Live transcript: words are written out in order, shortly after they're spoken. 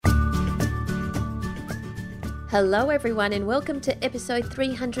Hello, everyone, and welcome to episode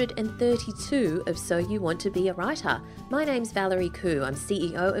 332 of So You Want to Be a Writer. My name's Valerie Khoo. I'm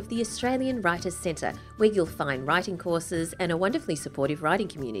CEO of the Australian Writers Centre, where you'll find writing courses and a wonderfully supportive writing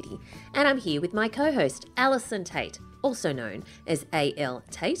community. And I'm here with my co-host, Alison Tate, also known as A.L.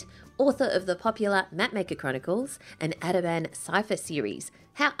 Tate, author of the popular Mapmaker Chronicles and Adaban Cipher series.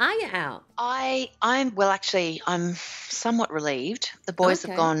 How are you, Al? I'm somewhat relieved. The boys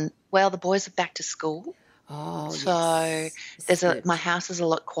have gone, the boys are back to school. Oh, so yes. my house is a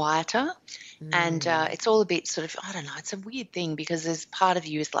lot quieter and it's all a bit sort of, I don't know, it's a weird thing because there's part of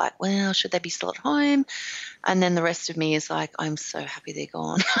you is like, well, should they be still at home? And then the rest of me is like, I'm so happy they're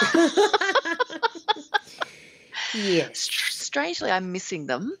gone. Yes. Strangely, I'm missing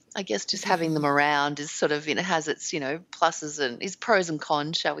them. I guess just having them around is sort of, has its, pluses and is pros and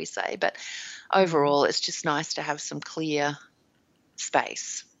cons, shall we say. But overall, it's just nice to have some clear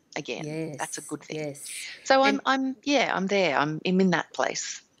space again. Yes, that's a good thing. Yes. So I'm there. I'm in that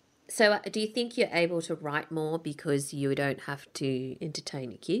place. So do you think you're able to write more because you don't have to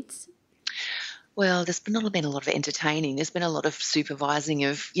entertain your kids? Well, there's not been a lot of entertaining. There's been a lot of supervising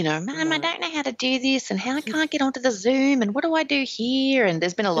of, Mum, I don't know how to do this and how I can't get onto the Zoom and what do I do here? And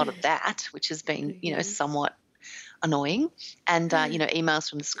there's been a lot of that, which has been, somewhat annoying. And, emails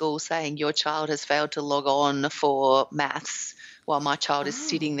from the school saying your child has failed to log on for maths while my child is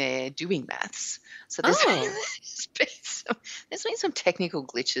sitting there doing maths. So there's been some technical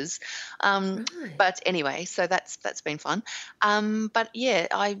glitches. But anyway, so that's been fun. But yeah,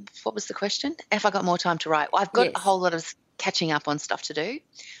 what was the question? Have I got more time to write? Well, I've got a whole lot of catching up on stuff to do.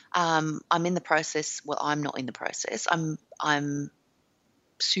 I'm in the process. Well, I'm not in the process. I'm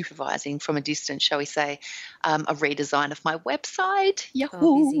supervising from a distance, shall we say, a redesign of my website.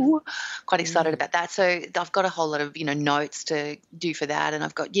 Yahoo! Quite excited about that. So I've got a whole lot of, notes to do for that, and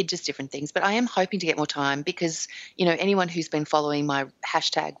I've got just different things. But I am hoping to get more time because, anyone who's been following my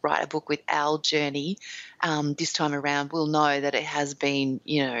hashtag Write a Book with Al journey this time around will know that it has been,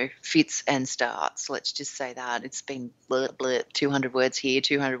 fits and starts. Let's just say that. It's been 200 words here,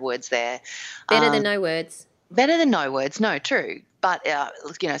 200 words there. Better than no words. Better than no words, no, true. But,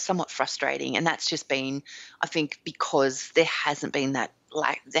 somewhat frustrating. And that's just been, I think, because there hasn't been that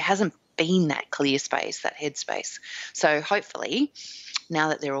clear space, that headspace. So hopefully now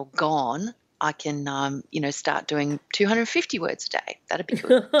that they're all gone, I can, start doing 250 words a day. That'd be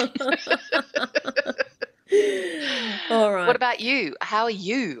good. All right. What about you? How are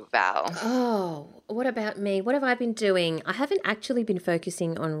you, Val? Oh, what about me? What have I been doing? I haven't actually been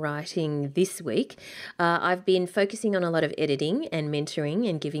focusing on writing this week. I've been focusing on a lot of editing and mentoring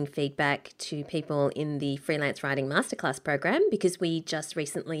and giving feedback to people in the Freelance Writing Masterclass program because we just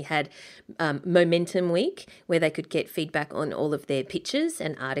recently had Momentum Week where they could get feedback on all of their pitches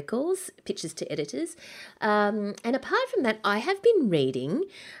and articles, pitches to editors. And apart from that, I have been reading.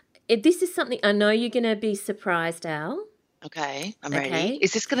 This is something I know you're going to be surprised, Al. Okay, I'm ready.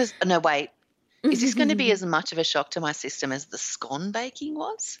 Is this going to – no, wait. Is this going to be as much of a shock to my system as the scone baking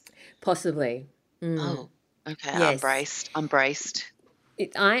was? Possibly. Oh, okay. Yes. I'm braced.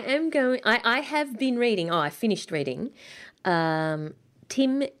 I have been reading – I finished reading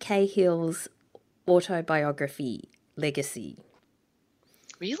Tim Cahill's autobiography, Legacy.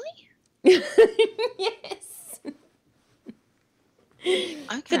 Really? Yes.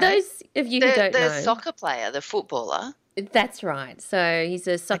 Okay. For those of you who don't know. The soccer player, the footballer. That's right. So he's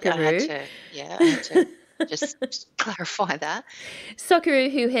a Socceroo. I had to just clarify that.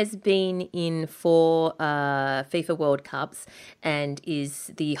 Socceroo who has been in 4 FIFA World Cups and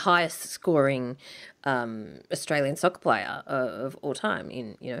is the highest scoring Australian soccer player of all time.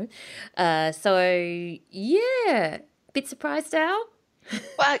 So yeah, bit surprised, Al?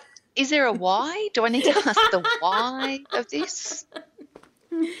 Well, is there a why? Do I need to ask the why of this?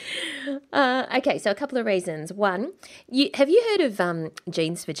 Okay, so a couple of reasons. One, have you heard of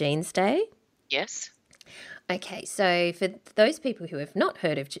Jeans for Jeans Day? Yes. Okay, so for those people who have not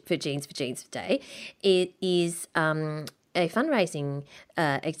heard of Jeans for Jeans Day, it is a fundraising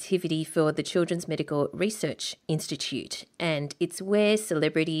activity for the Children's Medical Research Institute, and it's where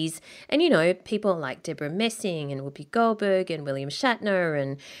celebrities and people like Deborah Messing and Whoopi Goldberg and William Shatner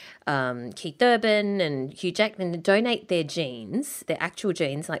and Keith Urban and Hugh Jackman donate their genes, their actual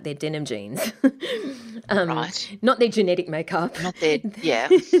genes, like their denim jeans, right? Not their genetic makeup, not their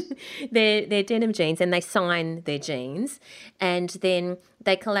their denim jeans, and they sign their genes, and then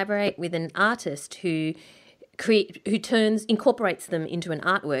they collaborate with an artist who incorporates them into an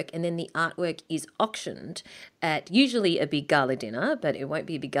artwork, and then the artwork is auctioned at usually a big gala dinner, but it won't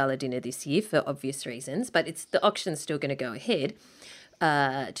be a big gala dinner this year for obvious reasons, but the auction's still going to go ahead.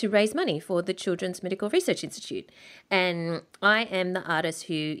 to raise money for the Children's Medical Research Institute. And I am the artist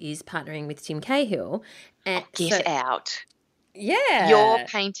who is partnering with Tim Cahill. And Get out. Yeah. You're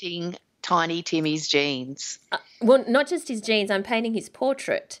painting Tiny Timmy's jeans. Well, not just his jeans. I'm painting his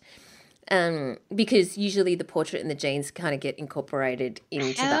portrait. Because usually the portrait and the jeans kind of get incorporated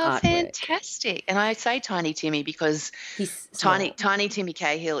into the artwork. How fantastic. And I say Tiny Timmy because Tiny Timmy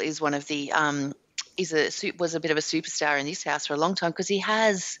Cahill is one of the was a bit of a superstar in this house for a long time because he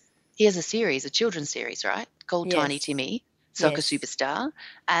has a series, a children's series, right, called Tiny Timmy, Soccer Superstar.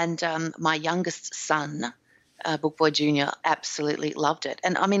 And my youngest son, Book Boy Jr., absolutely loved it.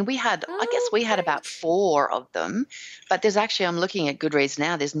 And I mean, I guess we had about 4 of them, but there's actually, I'm looking at Goodreads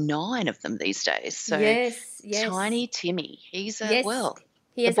now, there's 9 of them these days. So yes. Tiny Timmy, the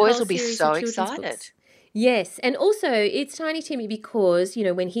the boys will be so excited. Books. Yes, and also it's Tiny Timmy because,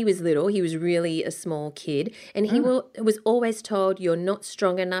 when he was little, he was really a small kid, and he was always told, you're not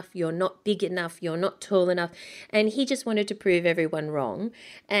strong enough, you're not big enough, you're not tall enough, and he just wanted to prove everyone wrong,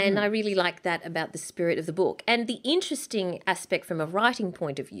 and I really like that about the spirit of the book. And the interesting aspect from a writing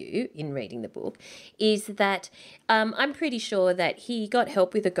point of view in reading the book is that I'm pretty sure that he got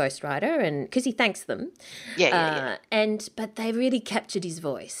help with a ghostwriter, and because he thanks them. But they really captured his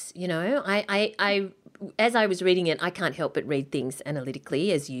voice, I as I was reading it, I can't help but read things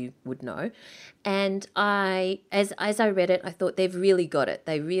analytically, as you would know. And as I read it, I thought they've really got it.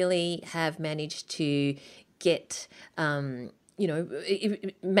 They really have managed to get, make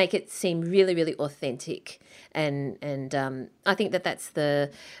it seem really, really authentic. And I think that's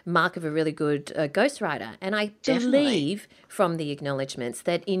the mark of a really good ghostwriter. And I believe from the acknowledgements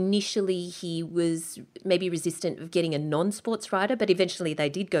that initially he was maybe resistant of getting a non-sports writer, but eventually they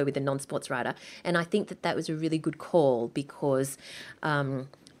did go with a non-sports writer. And I think that was a really good call because, it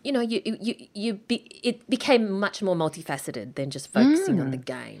became much more multifaceted than just focusing on the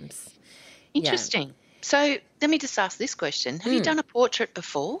games. Interesting. Yeah. So let me just ask this question. Have you done a portrait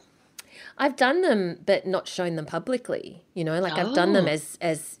before? I've done them, but not shown them publicly, I've done them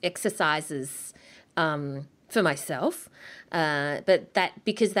as exercises for myself. But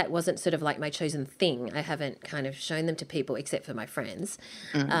because that wasn't sort of like my chosen thing, I haven't kind of shown them to people except for my friends.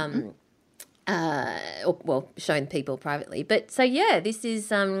 Shown people privately. But so, this is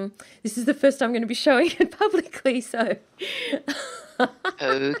the first time I'm going to be showing it publicly. So,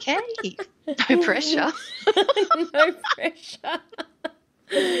 okay, no pressure. No pressure.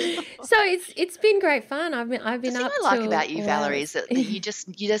 So it's been great fun. I've been up. The thing I like about you, Valerie, is that you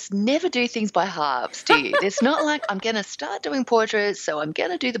just never do things by halves, do you? It's not like I'm going to start doing portraits, so I'm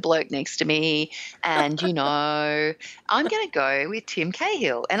going to do the bloke next to me, and I'm going to go with Tim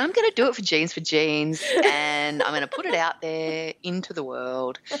Cahill, and I'm going to do it for Jeans, and I'm going to put it out there into the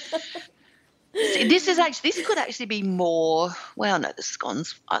world. This could actually be more. Well, no,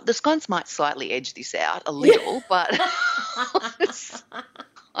 the scones might slightly edge this out a little, but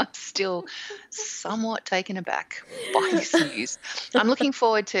I'm still somewhat taken aback by this news. I'm looking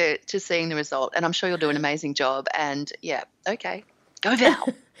forward to seeing the result, and I'm sure you'll do an amazing job. And okay, go Val.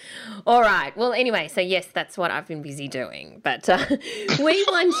 All right. Well, anyway, so yes, that's what I've been busy doing. But we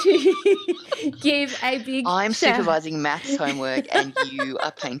want to give a big I'm supervising maths homework and you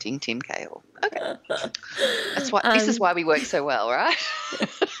are painting Tim Cahill. Okay. That's why this is why we work so well, right?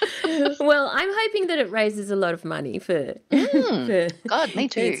 Well, I'm hoping that it raises a lot of money for God, me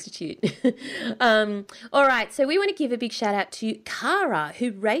too. The Institute. All right, so we want to give a big shout out to Cara,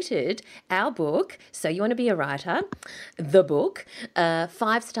 who rated our book, So You Want to Be a Writer, the book, 5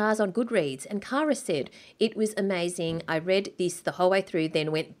 stars on Goodreads. And Cara said, it was amazing. I read this the whole way through,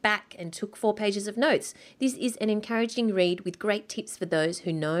 then went back and took 4 pages of notes. This is an encouraging read with great tips for those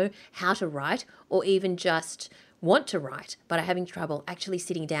who know how to write or even just want to write but are having trouble actually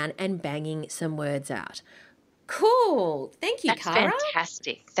sitting down and banging some words out. Cool. Thank you, Cara. That's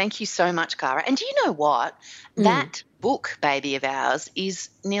fantastic. Thank you so much, Cara. And do you know what? That book, baby of ours, is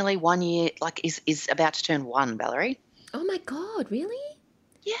nearly 1 year, is about to turn 1, Valerie. Oh, my God, really?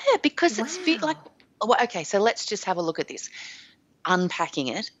 Yeah, because it's okay, so let's just have a look at this. Unpacking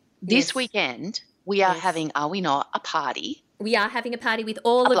it. This weekend, we are having, are we not, a party. We are having a party with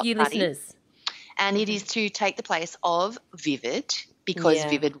all of you listeners. And it is to take the place of Vivid because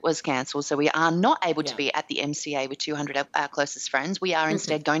Vivid was cancelled. So we are not able to be at the MCA with 200 of our closest friends. We are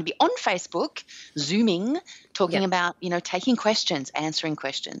instead going to be on Facebook, Zooming, talking about, taking questions, answering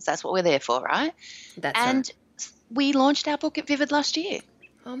questions. That's what we're there for, right? That's right. We launched our book at Vivid last year.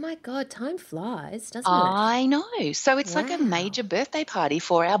 Oh my God, time flies, doesn't it? I know. So it's like a Wow. major birthday party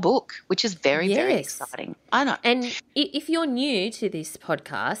for our book, which is very, very Yes. exciting. I know. And if you're new to this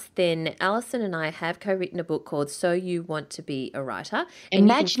podcast, then Alison and I have co-written a book called So You Want to Be a Writer, and you can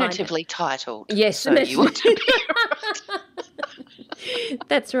find it. Imaginatively titled, Yes, So You Want to Be.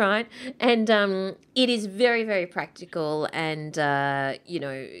 that's right. And it is very, very practical. And,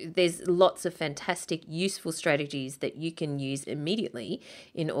 there's lots of fantastic, useful strategies that you can use immediately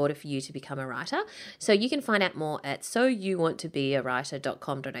in order for you to become a writer. So you can find out more at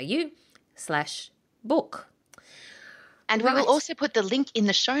soyouwanttobeawriter.com.au/book. And we will Right. also put the link in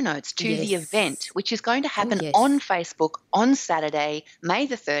the show notes to the event, Yes. which is going to Oh, happen yes. on Facebook on Saturday, May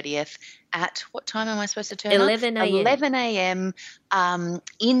the 30th at what time am I supposed to turn up? 11 a.m. 11 a.m.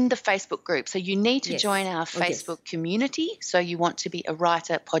 In the Facebook group. So you need to join Yes. our Oh, yes. Facebook community. So you want to be a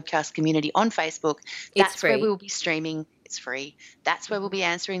writer podcast community on Facebook. It's That's where we free. will be streaming. It's free. That's where we'll be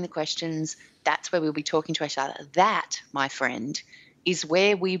answering the questions. That's where we'll be talking to each other. That, my friend, is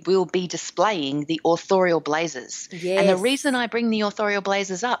where we will be displaying the authorial blazers. And the reason Yes. I bring the authorial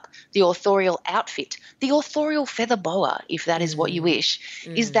blazers up, the authorial outfit, the authorial feather boa, if that is what you wish,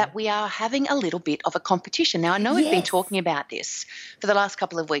 is that we are having a little bit of a competition. Now, I know we've been Yes. talking about this for the last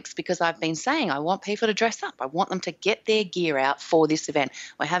couple of weeks because I've been saying I want people to dress up. I want them to get their gear out for this event.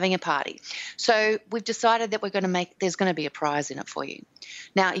 We're having a party. So we've decided that there's going to be a prize in it for you.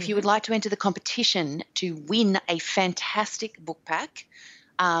 Now, if you would like to enter the competition to win a fantastic book pack,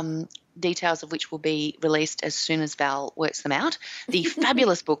 details of which will be released as soon as Val works them out, the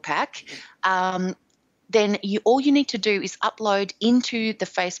fabulous book pack, then all you need to do is upload into the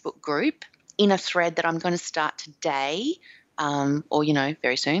Facebook group in a thread that I'm going to start today, or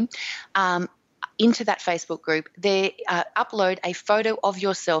very soon, into that Facebook group, upload a photo of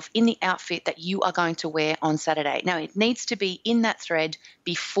yourself in the outfit that you are going to wear on Saturday. Now, it needs to be in that thread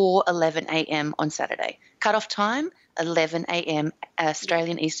before 11 a.m. on Saturday. Cut-off time, 11 a.m.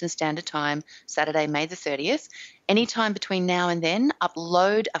 Australian Eastern Standard Time, Saturday, May the 30th. Anytime between now and then,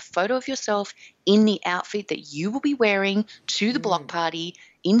 upload a photo of yourself in the outfit that you will be wearing to the block party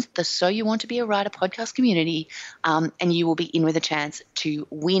in the So You Want to Be a Writer podcast community, and you will be in with a chance to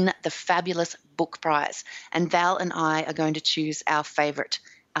win the fabulous book prize. And Val and I are going to choose our favourite,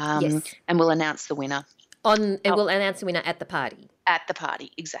 Yes. and we'll announce the winner. And we'll announce the winner at the party. At the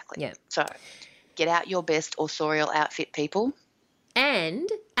party, exactly. Yeah. So get out your best authorial outfit, people. And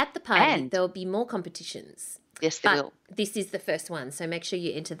at the party, there'll be more competitions. Yes, there will. This is the first one, so make sure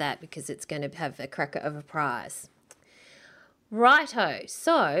you enter that because it's going to have a cracker of a prize. Righto.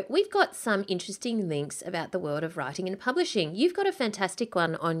 So we've got some interesting links about the world of writing and publishing. You've got a fantastic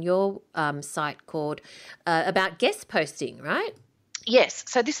one on your site called about guest posting, right? Yes.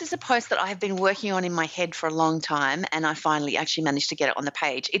 So this is a post that I've been working on in my head for a long time, and I finally actually managed to get it on the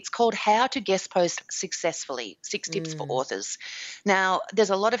page. It's called How to Guest Post Successfully, 6 Tips for Authors. Now, there's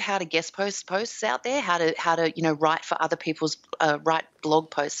a lot of how to guest posts out there, how to write for other people's, write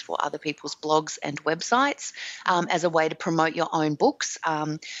blog posts for other people's blogs and websites as a way to promote your own books.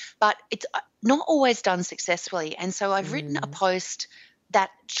 But it's not always done successfully. And so I've written a post that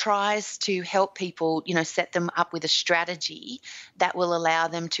tries to help people, set them up with a strategy that will allow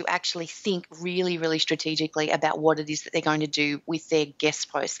them to actually think really, really strategically about what it is that they're going to do with their guest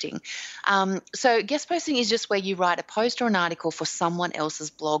posting. So guest posting is just where you write a post or an article for someone else's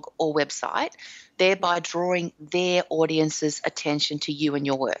blog or website, thereby drawing their audience's attention to you and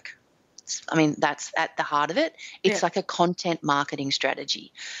your work. That's at the heart of it. It's like a content marketing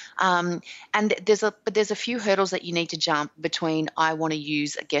strategy. And there's a few hurdles that you need to jump between I want to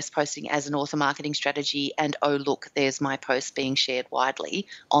use a guest posting as an author marketing strategy and, oh, look, there's my post being shared widely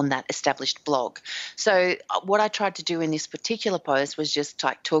on that established blog. So what I tried to do in this particular post was just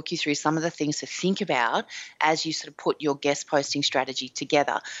like talk you through some of the things to think about as you sort of put your guest posting strategy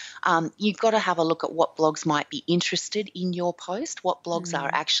together. You've got to have a look at what blogs might be interested in your post, what blogs are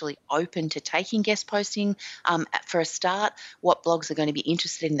actually open to taking guest posting for a start, what blogs are going to be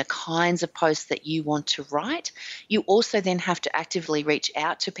interested in the kinds of posts that you want to write. You also then have to actively reach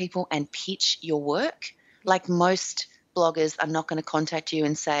out to people and pitch your work. Like most bloggers are not going to contact you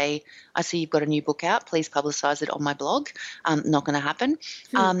and say, I see you've got a new book out, please publicize it on my blog. Not going to happen.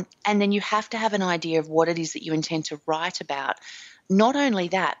 And then you have to have an idea of what it is that you intend to write about. Not only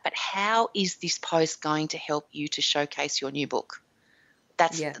that, but how is this post going to help you to showcase your new book?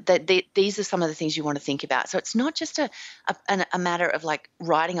 These are some of the things you want to think about. So it's not just a matter of like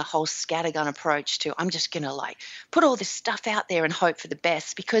writing a whole scattergun approach to I'm just going to like put all this stuff out there and hope for the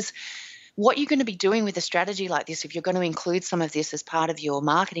best, because what you're going to be doing with a strategy like this, if you're going to include some of this as part of your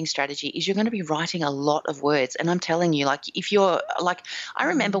marketing strategy, is you're going to be writing a lot of words. And I'm telling you, like, if you're like, I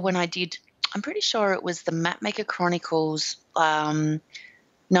remember when I did, I'm pretty sure it was the Mapmaker Chronicles,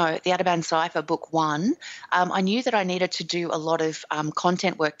 no, the Audubon Cipher Book 1, I knew that I needed to do a lot of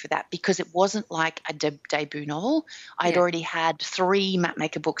content work for that because it wasn't like a debut novel. I'd already had 3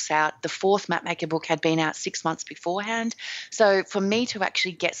 Mapmaker books out. The 4th Mapmaker book had been out 6 months beforehand. So for me to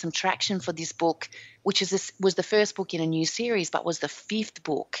actually get some traction for this book, which was the first book in a new series, but was the 5th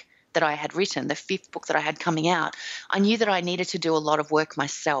book that I had written, the 5th book that I had coming out, I knew that I needed to do a lot of work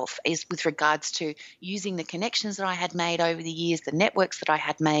myself is with regards to using the connections that I had made over the years, the networks that I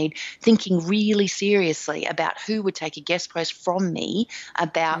had made, thinking really seriously about who would take a guest post from me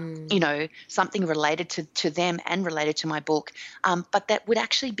about, something related to them and related to my book, but that would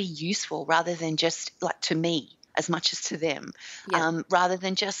actually be useful rather than just like to me as much as to them, rather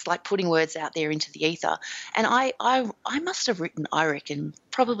than just like putting words out there into the ether. And I must have written, I reckon,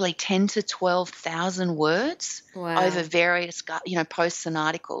 probably 10 to 12,000 words over various, posts and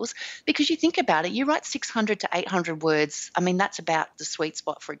articles. Because you think about it, you write 600 to 800 words. I mean, that's about the sweet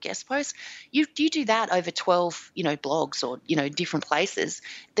spot for a guest post. You do that over 12, blogs or, different places.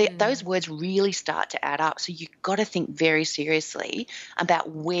 Those words really start to add up. So you've got to think very seriously about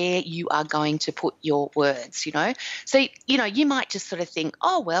where you are going to put your words, So, you might just sort of think,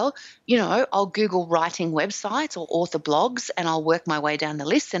 oh, well, I'll Google writing websites or author blogs and I'll work my way down the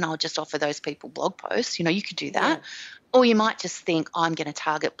list and I'll just offer those people blog posts. You could do that. Yeah. Or you might just think, I'm going to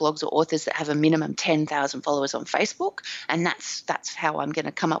target blogs or authors that have a minimum 10,000 followers on Facebook, and that's how I'm going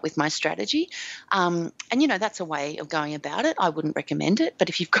to come up with my strategy. And, that's a way of going about it. I wouldn't recommend it, but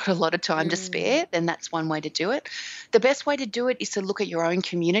if you've got a lot of time to spare, then that's one way to do it. The best way to do it is to look at your own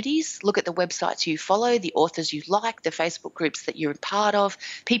communities, look at the websites you follow, the authors you like, the Facebook groups that you're a part of,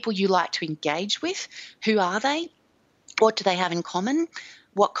 people you like to engage with. Who are they? What do they have in common?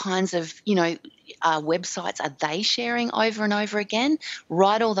 What kinds of, websites are they sharing over and over again?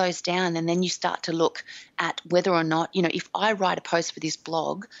 Write all those down, and then you start to look at whether or not, if I write a post for this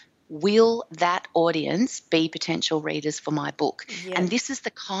blog, will that audience be potential readers for my book? Yeah. And this is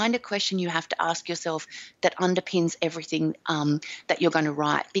the kind of question you have to ask yourself that underpins everything that you're going to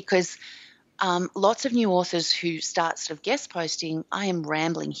write, because lots of new authors who start sort of guest posting, I am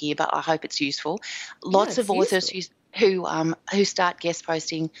rambling here, but I hope it's useful. Lots of authors who start guest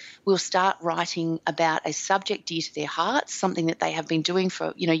posting will start writing about a subject dear to their hearts, something that they have been doing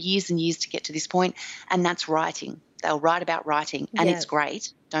for years and years to get to this point, and that's writing. They'll write about writing, and it's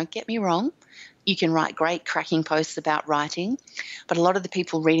great. Don't get me wrong. You can write great cracking posts about writing, but a lot of the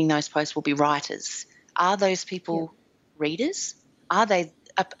people reading those posts will be writers. Are those people readers? Are they?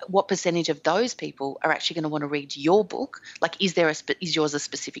 What percentage of those people are actually going to want to read your book? Like, is yours a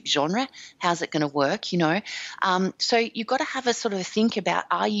specific genre? How's it going to work? So you've got to have a sort of a think about: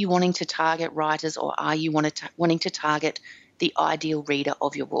 are you wanting to target writers, or are you wanting to target the ideal reader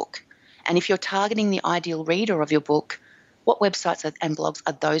of your book? And if you're targeting the ideal reader of your book, what websites and blogs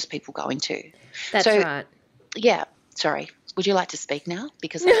are those people going to? That's right. Yeah. Sorry. Would you like to speak now?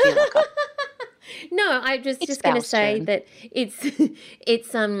 Because I feel like No, I was just going to say that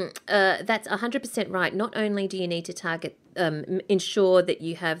that's 100% right. Not only do you need to target, ensure that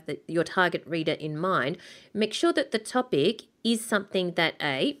you have your target reader in mind, make sure that the topic is something that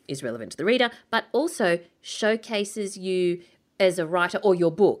is relevant to the reader, but also showcases you as a writer, or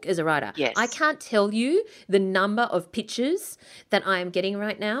your book as a writer. Yes. I can't tell you the number of pitches that I am getting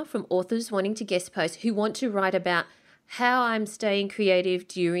right now from authors wanting to guest post who want to write about how I'm staying creative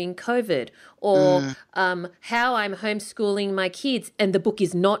during COVID, or how I'm homeschooling my kids, and the book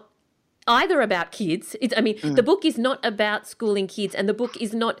is not either about kids. The book is not about schooling kids, and their book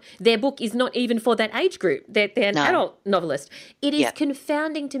is not even for that age group. They're an adult novelist. It is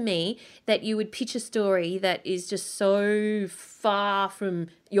confounding to me that you would pitch a story that is just so far from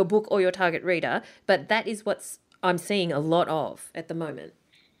your book or your target reader, but that is what I'm seeing a lot of at the moment.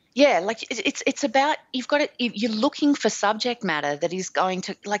 Yeah, like it's about, you're looking for subject matter that is going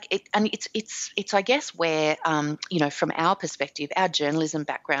to like it, and it's I guess where from our perspective, our journalism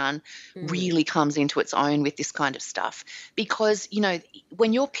background really comes into its own with this kind of stuff, because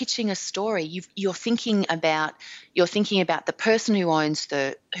when you're pitching a story, you're thinking about the person who owns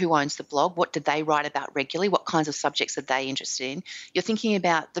the blog. What do they write about regularly? What kinds of subjects are they interested in? You're thinking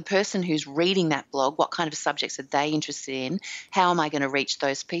about the person who's reading that blog. What kind of subjects are they interested in? How am I going to reach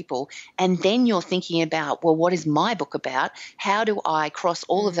those people? And then you're thinking about, well, what is my book about? How do I cross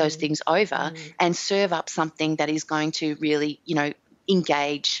all of those things over and serve up something that is going to really,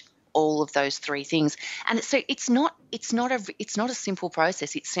 engage all of those three things. And so it's not a simple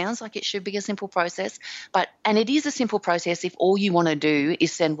process. It sounds like it should be a simple process, and it is a simple process if all you want to do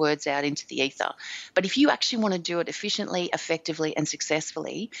is send words out into the ether. But if you actually want to do it efficiently, effectively, and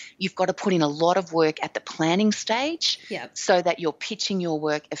successfully, you've got to put in a lot of work at the planning stage, so that you're pitching your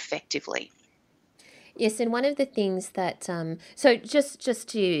work effectively. Yes, and one of the things that so just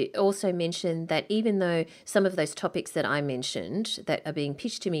to also mention that even though some of those topics that I mentioned that are being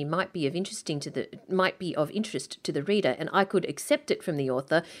pitched to me might be of interest to the reader, and I could accept it from the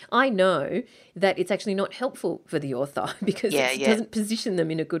author, I know that it's actually not helpful for the author because it doesn't position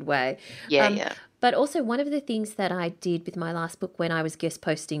them in a good way. But also one of the things that I did with my last book when I was guest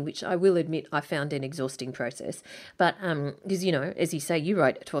posting, which I will admit I found an exhausting process, but because, as you say, you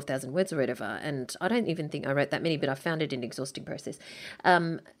wrote 12,000 words or whatever, and I don't even think I wrote that many, but I found it an exhausting process.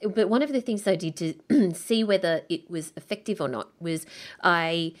 But one of the things I did to see whether it was effective or not was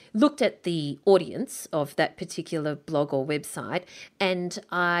I looked at the audience of that particular blog or website, and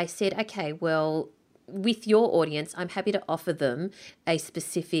I said, okay, well, with your audience, I'm happy to offer them a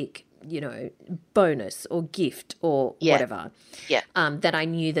specific bonus or gift or whatever that I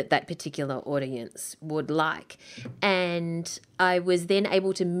knew that particular audience would like. And I was then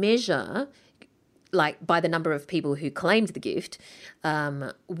able to measure, like by the number of people who claimed the gift,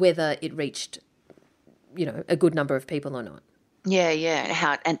 whether it reached, a good number of people or not.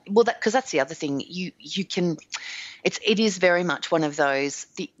 Because that's the other thing. You can. It is very much one of those.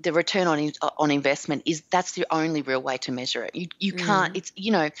 The return on investment that's the only real way to measure it. You can't. It's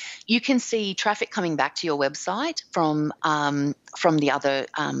you can see traffic coming back to your website from the other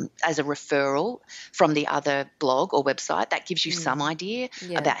as a referral from the other blog or website. That gives you some idea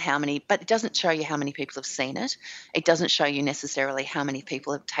about how many, but it doesn't show you how many people have seen it. It doesn't show you necessarily how many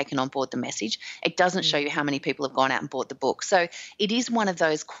people have taken on board the message. It doesn't show you how many people have gone out and bought the book. So it is one of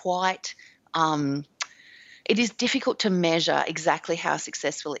those quite. It is difficult to measure exactly how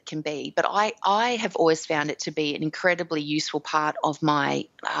successful it can be, but I have always found it to be an incredibly useful part of my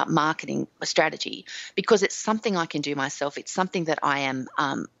marketing strategy because it's something I can do myself. It's something that I am,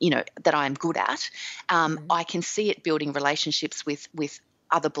 that I am good at. I can see it building relationships with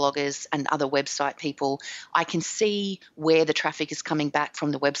other bloggers and other website people. I can see where the traffic is coming back from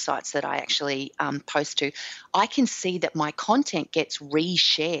the websites that I actually post to. I can see that my content gets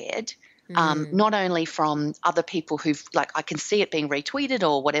reshared. Not only from other people I can see it being retweeted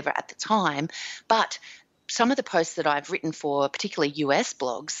or whatever at the time, but some of the posts that I've written for particularly US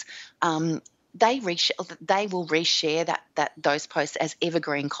blogs, they will reshare those posts as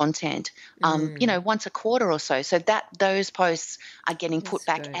evergreen content, once a quarter or so. So that those posts are getting put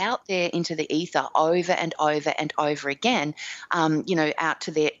back out there into the ether over and over and over again, out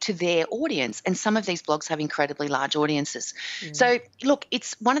to their audience. And some of these blogs have incredibly large audiences. So look,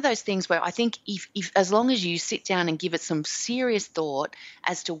 it's one of those things where I think if as long as you sit down and give it some serious thought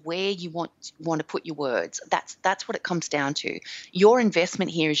as to where you want to put your words, that's what it comes down to. Your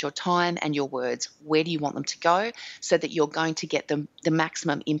investment here is your time and your words. Where do you want them to go so that you're going to get the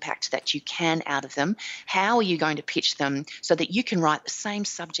maximum impact that you can out of them? How are you going to pitch them so that you can write the same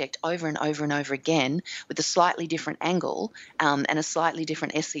subject over and over and over again with a slightly different angle and a slightly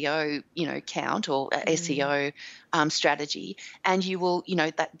different SEO, count or SEO strategy, and you will,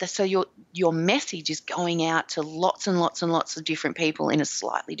 so your message is going out to lots and lots and lots of different people in a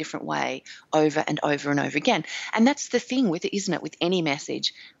slightly different way over and over and over again. And that's the thing with it, isn't it? With any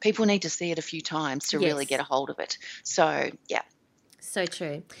message, people need to see it a few times to really get a hold of it. So, yeah. So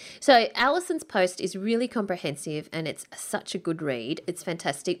true. So Alison's post is really comprehensive and it's such a good read. It's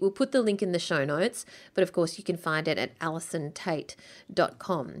fantastic. We'll put the link in the show notes, but of course you can find it at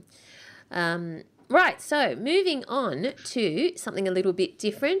alisontait.com. Right, so moving on to something a little bit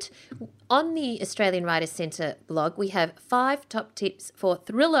different. On the Australian Writers Centre blog, we have 5 top tips for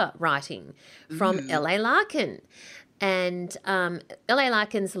thriller writing from L.A. Larkin. And L.A.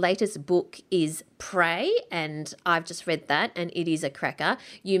 Larkin's latest book is Prey, and I've just read that, and it is a cracker.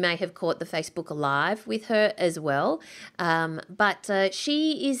 You may have caught the Facebook Live with her as well. But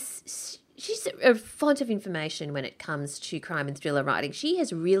she's a font of information when it comes to crime and thriller writing. She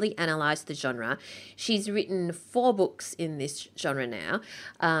has really analysed the genre. She's written 4 books in this genre now,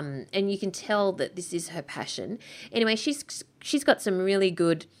 and you can tell that this is her passion. Anyway, she's got some really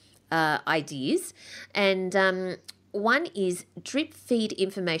good ideas, and one is drip feed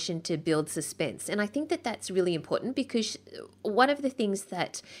information to build suspense. And I think that that's really important because one of the things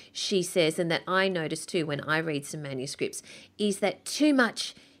that she says, and that I notice too when I read some manuscripts, is that too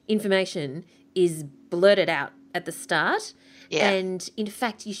much information is blurted out at the start. Yeah. And in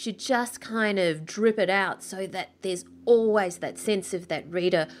fact, you should just kind of drip it out so that there's always that sense of that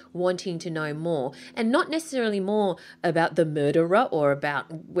reader wanting to know more, and not necessarily more about the murderer or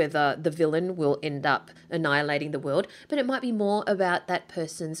about whether the villain will end up annihilating the world, but it might be more about that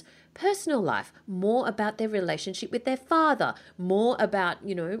person's personal life, more about their relationship with their father, more about,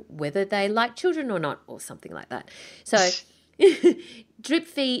 whether they like children or not, or something like that. So drip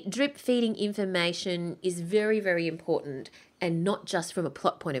feeding information is very, very important, and not just from a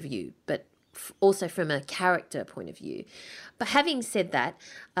plot point of view, but also from a character point of view. But having said that,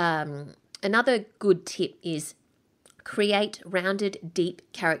 another good tip is create rounded, deep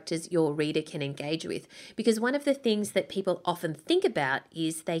characters your reader can engage with. Because one of the things that people often think about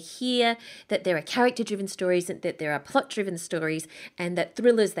is they hear that there are character-driven stories and that there are plot-driven stories, and that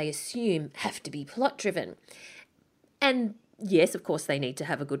thrillers, they assume, have to be plot-driven. And yes, of course, they need to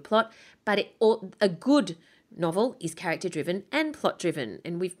have a good plot, but a good novel is character-driven and plot-driven.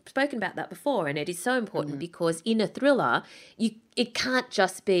 And we've spoken about that before, and it is so important because in a thriller, it can't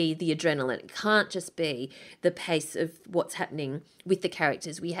just be the adrenaline. It can't just be the pace of what's happening with the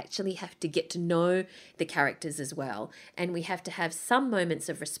characters. We actually have to get to know the characters as well. And we have to have some moments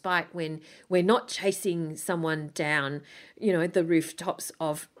of respite when we're not chasing someone down, the rooftops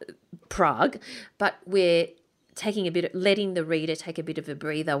of Prague, but we're letting the reader take a bit of a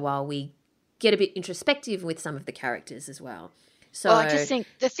breather while we get a bit introspective with some of the characters as well. So I just think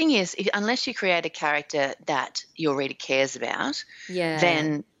the thing is, unless you create a character that your reader cares about,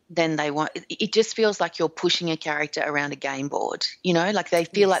 then they won't. It just feels like you're pushing a character around a game board. Like they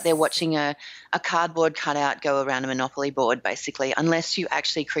feel like they're watching a cardboard cutout go around a Monopoly board, basically. Unless you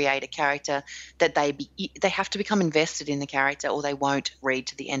actually create a character that they have to become invested in the character, or they won't read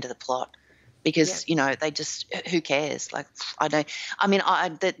to the end of the plot. Because, they just, who cares? Like,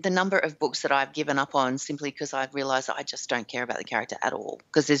 the number of books that I've given up on simply because I've realised that I just don't care about the character at all,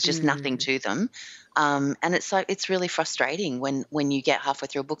 because there's just nothing to them. And it's really frustrating when you get halfway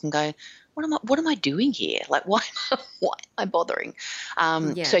through a book and go, what am I doing here? Like, why am I bothering?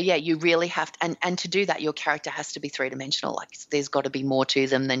 So you really have to, and to do that, your character has to be three-dimensional. Like, there's got to be more to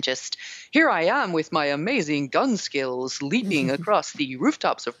them than just, here I am with my amazing gun skills leaping across the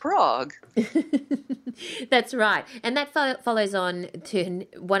rooftops of Prague. That's right. And that follows on to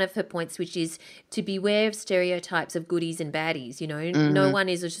one of her points, which is to beware of stereotypes of goodies and baddies. No one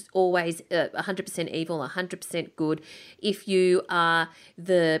is just always 100% evil, 100% good. If you are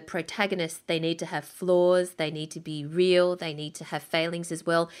the protagonist, they need to have flaws, they need to be real, they need to have failings as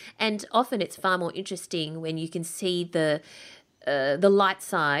well. And often it's far more interesting when you can see the light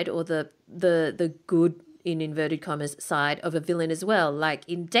side, or the good, in inverted commas, side of a villain as well. Like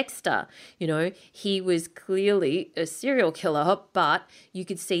in Dexter, he was clearly a serial killer, but you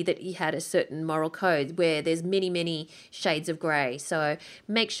could see that he had a certain moral code where there's many, many shades of grey. So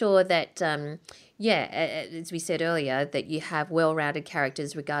make sure that, as we said earlier, that you have well-rounded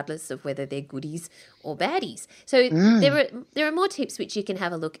characters regardless of whether they're goodies or baddies. So there are more tips which you can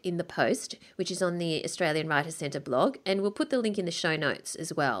have a look in the post, which is on the Australian Writers' Centre blog, and we'll put the link in the show notes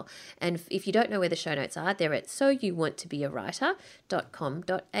as well. And if you don't know where the show notes are, they're at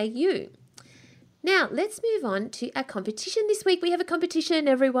soyouwanttobeawriter.com.au. Now, let's move on to our competition this week. We have a competition,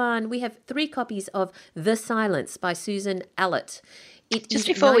 everyone. We have 3 copies of The Silence by Susan Allott. Just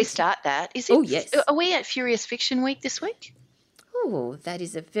before we start that, yes. Are we at Furious Fiction Week this week? Oh, that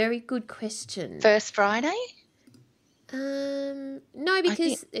is a very good question. First Friday? No,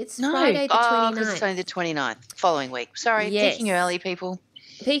 because it's Friday the 29th. Because it's only the 29th, following week. Sorry, yes. Peaking early, people.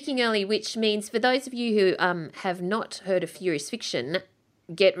 Peaking early, which means for those of you who have not heard of Furious Fiction,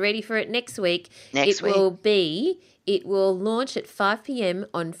 get ready for it next week. It will launch at 5 p.m.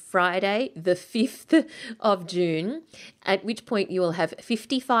 on Friday, the 5th of June, at which point you will have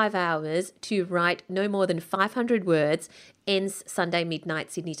 55 hours to write no more than 500 words, ends Sunday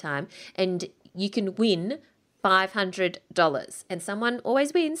midnight Sydney time, and you can win $500. And someone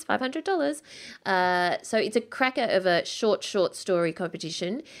always wins $500. So it's a cracker of a short story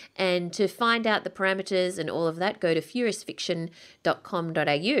competition. And to find out the parameters and all of that, go to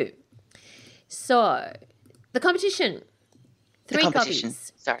furiousfiction.com.au. So the competition. 3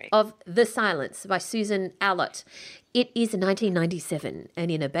 copies of The Silence by Susan Allott. It is 1997, and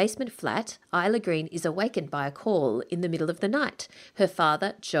in a basement flat, Isla Green is awakened by a call in the middle of the night. Her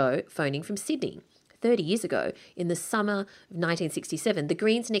father, Joe, phoning from Sydney. 30 years ago, in the summer of 1967, the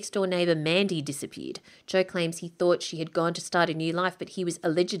Greens' next-door neighbour Mandy disappeared. Joe claims he thought she had gone to start a new life, but he was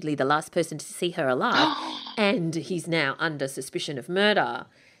allegedly the last person to see her alive, and he's now under suspicion of murder.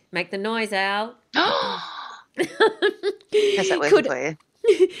 Make the noise, Al. How's that working for you?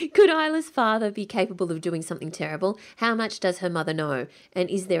 Could Isla's father be capable of doing something terrible? How much does her mother know?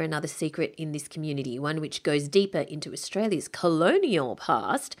 And is there another secret in this community, one which goes deeper into Australia's colonial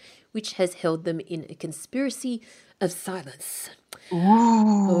past, which has held them in a conspiracy of silence?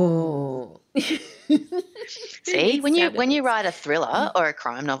 Ooh. See, when you write a thriller or a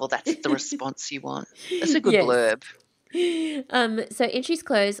crime novel, that's the response you want. That's a good blurb. So entries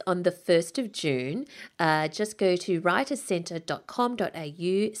close on the 1st of June. Just go to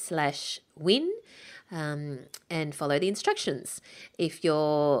writerscentre.com.au/win and follow the instructions. If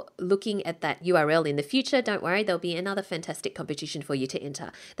you're looking at that URL in the future, don't worry, there'll be another fantastic competition for you to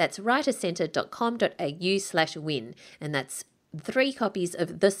enter. That's writerscentre.com.au/win, and that's 3 copies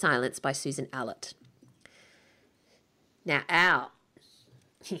of The Silence by Susan Allott. Now, Al.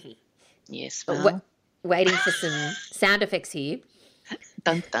 Yes, well. Waiting for some sound effects here.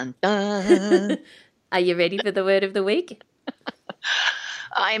 Dun, dun, dun. Are you ready for the word of the week?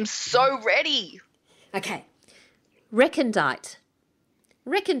 I am so ready. Okay. Recondite.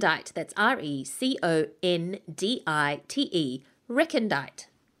 Recondite. That's RECONDITE. Recondite.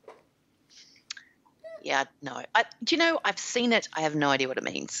 Yeah, no. Do you know, I've seen it. I have no idea what it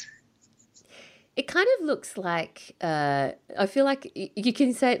means. It kind of looks like, I feel like you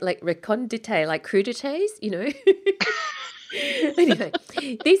can say it like recondite, like crudités, you know. Anyway,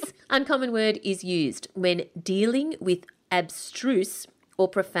 this uncommon word is used when dealing with abstruse or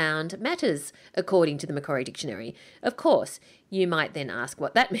profound matters, according to the Macquarie Dictionary. Of course, you might then ask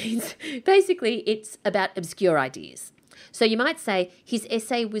what that means. Basically, it's about obscure ideas. So you might say his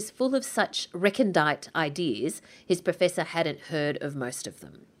essay was full of such recondite ideas, his professor hadn't heard of most of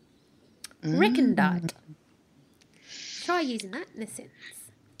them. Recondite. Try using that in a sentence.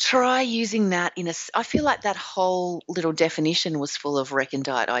 Try using that in a... I feel like that whole little definition was full of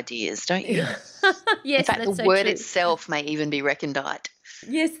recondite ideas, don't you? Yes, in fact, that's the so word true. itself may even be recondite.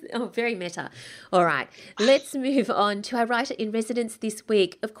 Yes. Oh, very meta. All right. Let's move on to our writer in residence this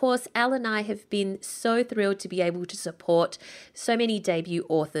week. Of course, Al and I have been so thrilled to be able to support so many debut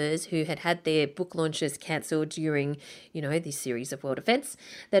authors who had their book launches cancelled during, this series of world events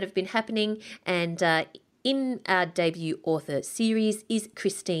that have been happening. And in our debut author series is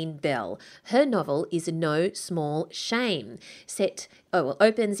Christine Bell. Her novel is No Small Shame.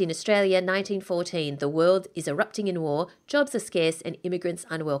 Opens in Australia, 1914. The world is erupting in war, jobs are scarce and immigrants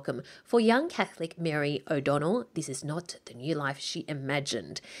unwelcome. For young Catholic Mary O'Donnell, this is not the new life she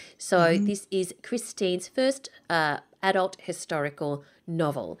imagined. So this is Christine's first adult historical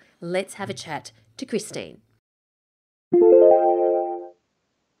novel. Let's have a chat to Christine.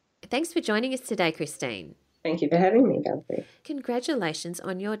 Thanks for joining us today, Christine. Thank you for having me, Dudley. Congratulations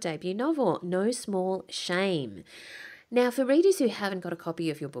on your debut novel, No Small Shame. Now, for readers who haven't got a copy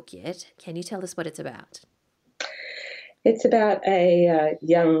of your book yet, can you tell us what it's about? It's about a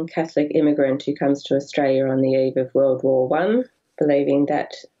young Catholic immigrant who comes to Australia on the eve of World War I, believing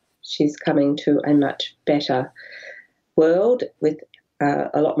that she's coming to a much better world with a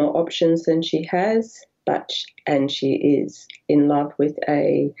lot more options than she has, and she is in love with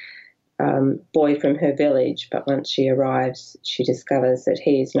a boy from her village, but once she arrives, she discovers that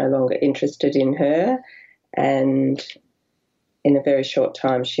he is no longer interested in her, and in a very short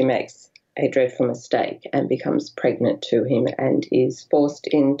time she makes a dreadful mistake and becomes pregnant to him and is forced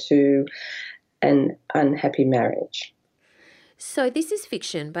into an unhappy marriage. So this is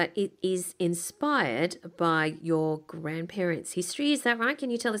fiction, but it is inspired by your grandparents' history. Is that right? Can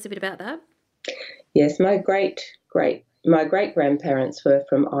you tell us a bit about that? Yes, my great-grandparents were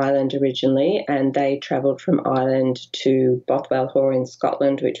from Ireland originally, and they travelled from Ireland to Bothwell Hall in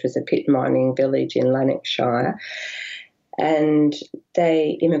Scotland, which was a pit mining village in Lanarkshire. And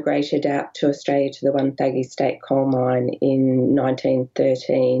they immigrated out to Australia to the Wonthaggi State Coal Mine in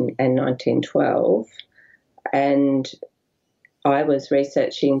 1913 and 1912. And I was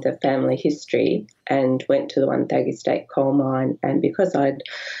researching the family history and went to the Wonthaggi State Coal Mine, and because I'd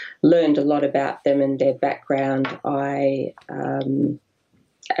learned a lot about them and their background,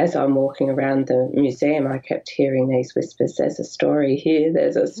 as I'm walking around the museum, I kept hearing these whispers, there's a story here,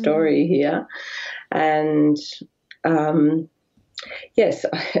 there's a story here. And yes,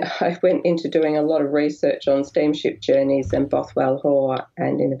 I went into doing a lot of research on steamship journeys and Bothwell Hall,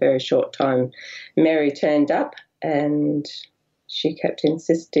 and in a very short time, Mary turned up and she kept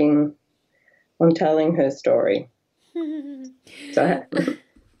insisting on telling her story.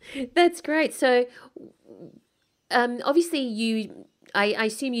 That's great. So obviously you I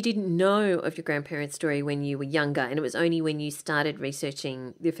assume you didn't know of your grandparents' story when you were younger, and it was only when you started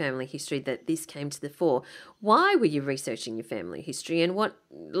researching your family history that this came to the fore. Why were you researching your family history, and what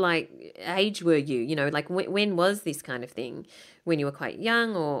age were you? When was this kind of thing? When you were quite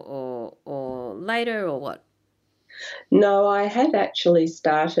young, or later, or what? No, I had actually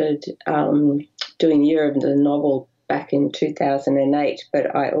started doing Year of the Novel back in 2008,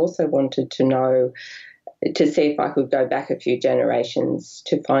 but I also wanted to know, to see if I could go back a few generations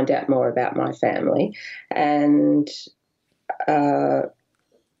to find out more about my family. And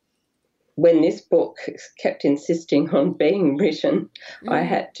when this book kept insisting on being written, I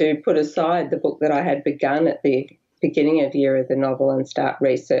had to put aside the book that I had begun at the beginning of Year of the Novel and start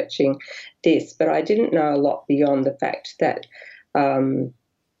researching this. But I didn't know a lot beyond the fact that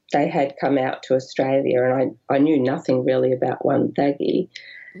they had come out to Australia, and I knew nothing really about Wonthaggi.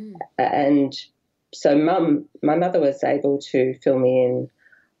 And so my mother was able to fill me in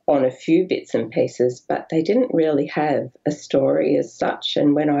on a few bits and pieces, but they didn't really have a story as such.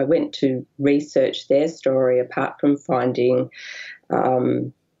 And when I went to research their story, apart from finding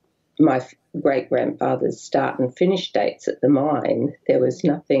my great-grandfather's start and finish dates at the mine, there was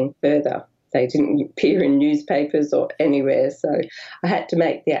nothing further. They didn't appear in newspapers or anywhere, so I had to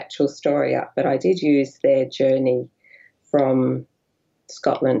make the actual story up. But I did use their journey from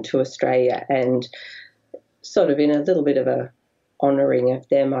Scotland to Australia, and sort of in a little bit of a honouring of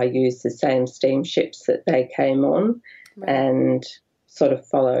them, I used the same steamships that they came on, and sort of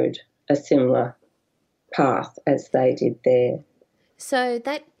followed a similar path as they did there. So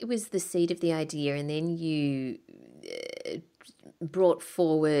that was the seed of the idea, and then you brought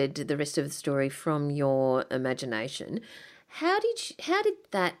forward the rest of the story from your imagination. How did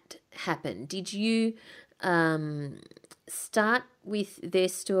that happen? Did you start with their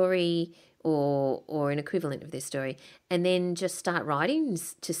story or an equivalent of their story, and then just start writing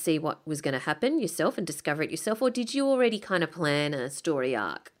to see what was going to happen yourself and discover it yourself, or did you already kind of plan a story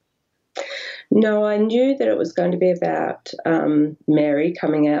arc? No, I knew that it was going to be about Mary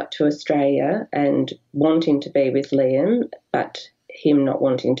coming out to Australia and wanting to be with Liam, but him not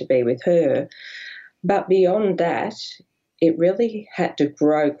wanting to be with her. But beyond that, it really had to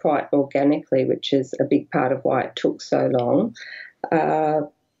grow quite organically, which is a big part of why it took so long.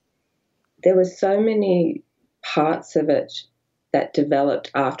 There were so many parts of it that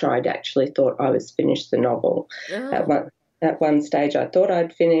developed after I'd actually thought I was finished the novel. Oh. At one stage I thought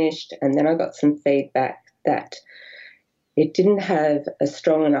I'd finished, and then I got some feedback that it didn't have a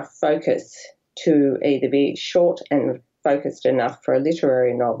strong enough focus to either be short and focused enough for a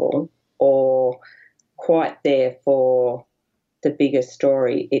literary novel or quite there for the bigger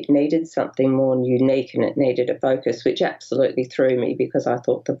story. It needed something more unique, and it needed a focus, which absolutely threw me because I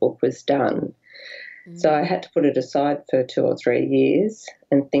thought the book was done. So I had to put it aside for 2 or 3 years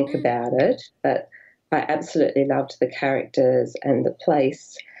and think about it. But I absolutely loved the characters and the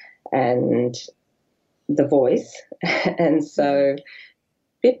place and the voice. And so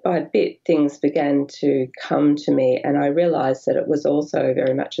bit by bit things began to come to me, and I realised that it was also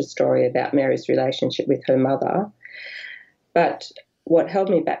very much a story about Mary's relationship with her mother. But what held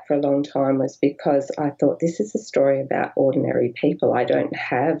me back for a long time was because I thought, this is a story about ordinary people. I don't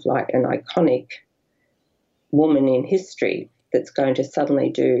have like an iconic woman in history that's going to suddenly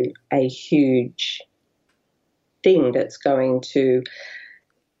do a huge thing that's going to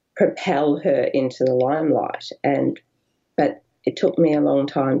propel her into the limelight. But it took me a long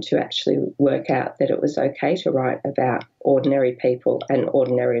time to actually work out that it was okay to write about ordinary people and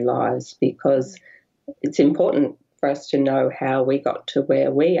ordinary lives, because it's important for us to know how we got to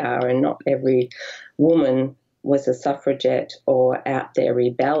where we are, and not every woman was a suffragette or out there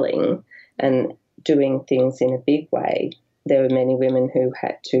rebelling and doing things in a big way. There were many women who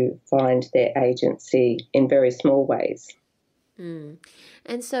had to find their agency in very small ways.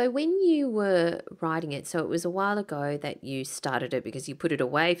 And so when you were writing it, so it was a while ago that you started it because you put it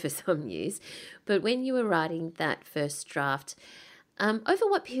away for some years, but when you were writing that first draft, over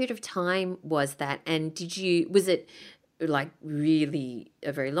what period of time was that? And was it like really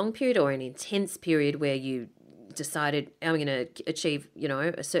a very long period or an intense period where you decided, I'm going to achieve,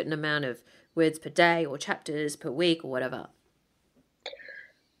 a certain amount of words per day or chapters per week or whatever?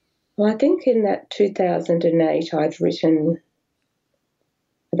 Well, I think in that 2008 I'd written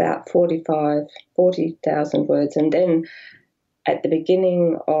about 40,000 words, and then at the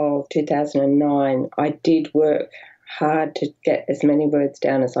beginning of 2009 I did work hard to get as many words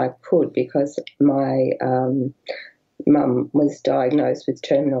down as I could, because my mum was diagnosed with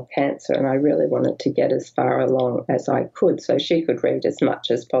terminal cancer, and I really wanted to get as far along as I could so she could read as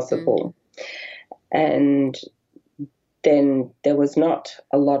much as possible. And then there was not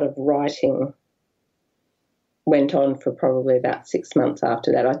a lot of writing. Went on for probably about 6 months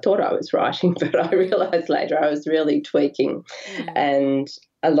after that. I thought I was writing, but I realised later I was really tweaking. And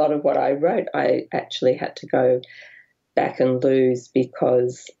a lot of what I wrote, I actually had to go back and lose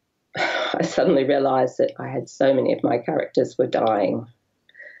because I suddenly realised that I had so many of my characters were dying.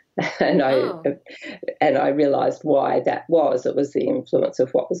 And I realised why that was. It was the influence of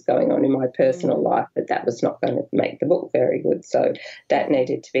what was going on in my personal life, but that was not going to make the book very good. So that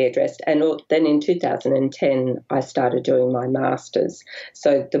needed to be addressed. And then in 2010, I started doing my master's.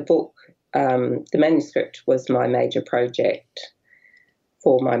 So the book, the manuscript was my major project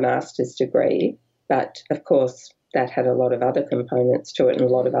for my master's degree. But, of course, that had a lot of other components to it and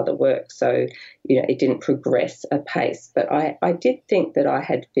a lot of other work. So, it didn't progress apace. But I did think that I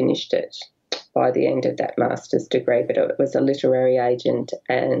had finished it by the end of that master's degree, but it was a literary agent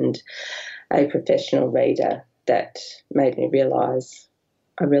and a professional reader that made me realise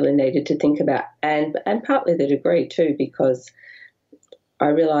I really needed to think about, and partly the degree too, because I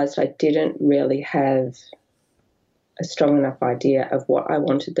realised I didn't really have a strong enough idea of what I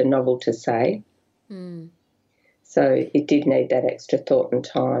wanted the novel to say. So it did need that extra thought and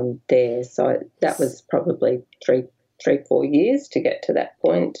time there. So that was probably 3, 4 years to get to that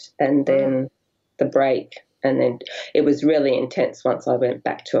point, and then the break. And then it was really intense once I went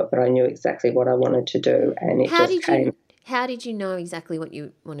back to it, but I knew exactly what I wanted to do, and it just came. How did you know exactly what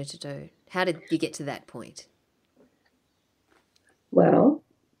you wanted to do? How did you get to that point? Well,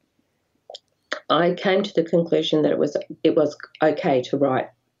 I came to the conclusion that it was okay to write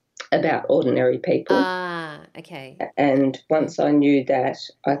about ordinary people. Okay. And once I knew that,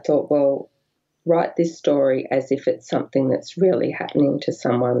 I thought, well, write this story as if it's something that's really happening to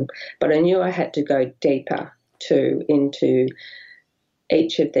someone. But I knew I had to go deeper too into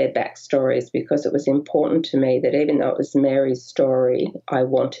each of their backstories, because it was important to me that even though it was Mary's story, I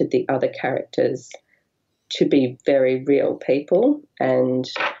wanted the other characters to be very real people, and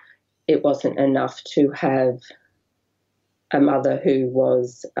it wasn't enough to have a mother who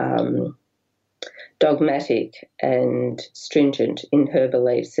was dogmatic and stringent in her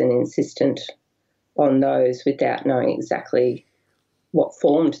beliefs and insistent on those without knowing exactly what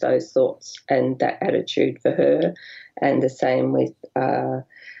formed those thoughts and that attitude for her. And the same with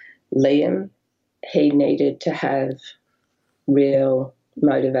Liam. He needed to have real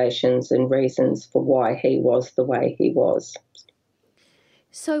motivations and reasons for why he was the way he was.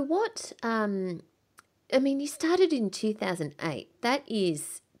 So what, you started in 2008. That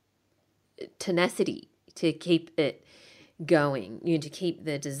is tenacity to keep it going, to keep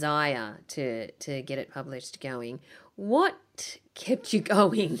the desire to get it published going. What kept you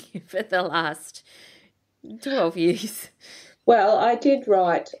going for the last 12 years? Well, I did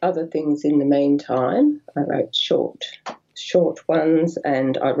write other things in the meantime. I wrote short ones,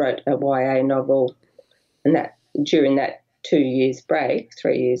 and I wrote a YA novel, and that during that 3 years break,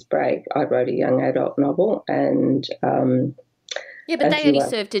 I wrote a young adult novel, and but they only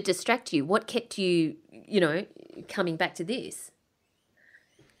served to distract you. What kept you, coming back to this?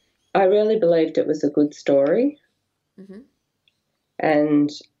 I really believed it was a good story, and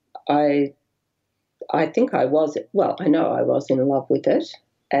I think I was, I know I was in love with it,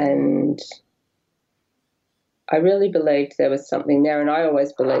 and I really believed there was something there, and I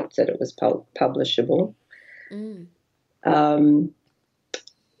always believed that it was publishable.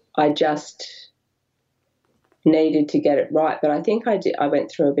 I just needed to get it right, but I think I went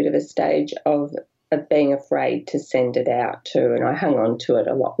through a bit of a stage of being afraid to send it out too, and I hung on to it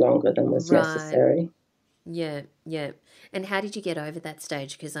a lot longer than was necessary. Yeah. And how did you get over that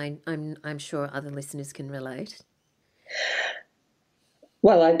stage? Because I'm sure other listeners can relate.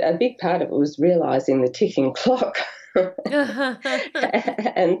 Well, a big part of it was realising the ticking clock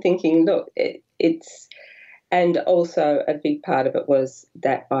and thinking, look, it's... And also a big part of it was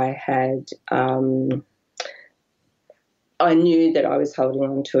that I knew that I was holding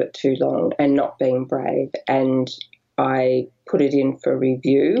on to it too long and not being brave, and I put it in for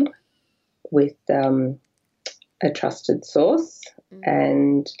review with a trusted source,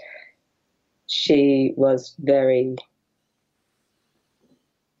 and she was very,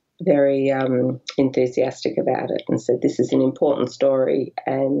 very enthusiastic about it and said, this is an important story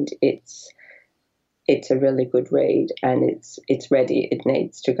and it's a really good read, and it's ready. It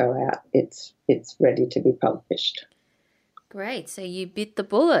needs to go out. It's ready to be published. Great. So you bit the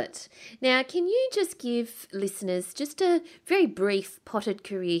bullet. Now, can you just give listeners just a very brief potted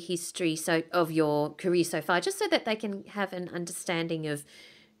career history of your career so far, just so that they can have an understanding of,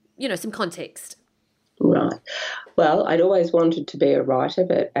 some context? Right. Well, I'd always wanted to be a writer,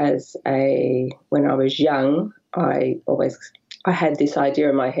 but when I was young, I had this idea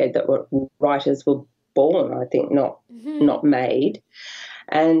in my head that what writers were born, I think, not made.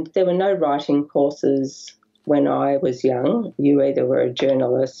 And there were no writing courses when I was young. You either were a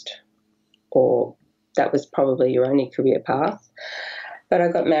journalist or that was probably your only career path. But I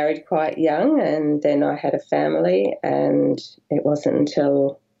got married quite young, and then I had a family, and it wasn't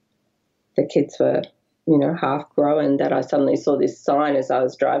until the kids were, half grown that I suddenly saw this sign as I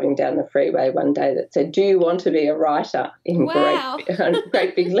was driving down the freeway one day that said, "Do you want to be a writer?" in Wow.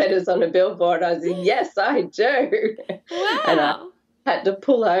 great big letters on a billboard. I said, "Yes, I do." Wow. And I had to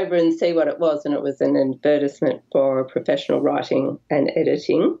pull over and see what it was, and it was an advertisement for professional writing and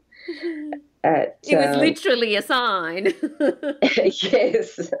editing. It was literally a sign.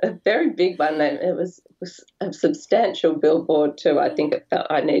 Yes, a very big one. It was a substantial billboard too. I think it felt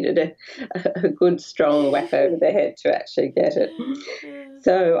I needed a good strong whack over the head to actually get it.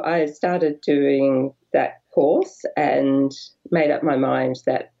 So I started doing that course and made up my mind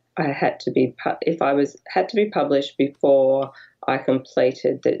that I had to be published before I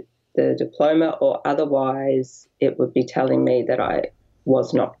completed the diploma, or otherwise it would be telling me that I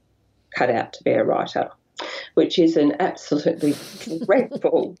was not cut out to be a writer, which is an absolutely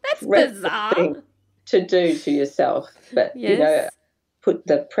dreadful thing to do to yourself. But, yes. Put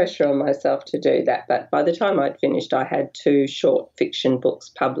the pressure on myself to do that. But by the time I'd finished, I had 2 short fiction books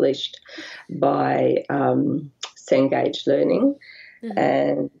published by Cengage Learning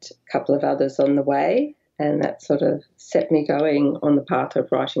and a couple of others on the way. And that sort of set me going on the path of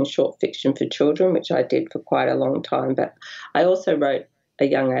writing short fiction for children, which I did for quite a long time. But I also wrote a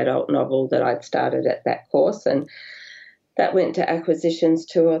young adult novel that I'd started at that course, and that went to acquisitions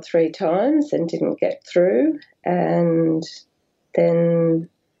 2 or 3 times and didn't get through. And then,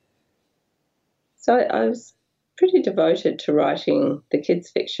 so I was pretty devoted to writing the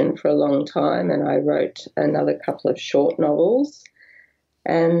kids' fiction for a long time, and I wrote another couple of short novels.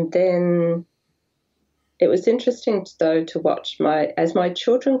 And then it was interesting, though, to watch as my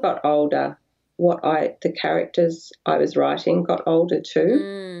children got older, the characters I was writing got older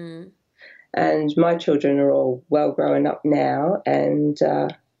too. And my children are all well grown up now, and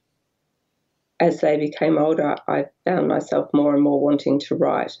as they became older, I found myself more and more wanting to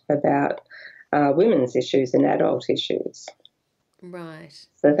write about women's issues and adult issues. Right.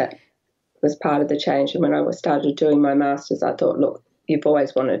 So that was part of the change. And when I started doing my master's, I thought, look, you've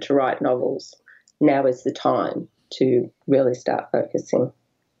always wanted to write novels. Now is the time to really start focusing.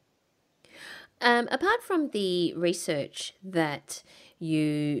 Apart from the research that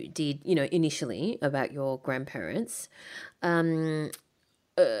you did, initially about your grandparents,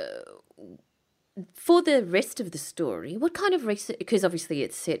 for the rest of the story, what kind of research, because obviously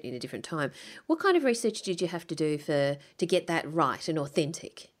it's set in a different time, what kind of research did you have to do to get that right and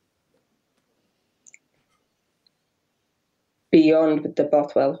authentic? Beyond the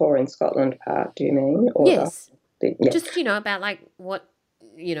Bothwell Hall in Scotland part, do you mean? Or yes. Just, about like what,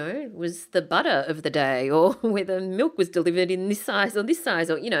 was the butter of the day, or whether milk was delivered in this size or this size,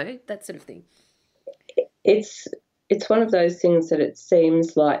 or, that sort of thing. It's one of those things that it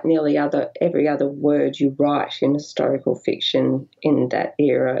seems like nearly every other word you write in historical fiction in that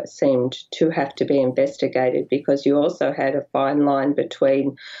era seemed to have to be investigated, because you also had a fine line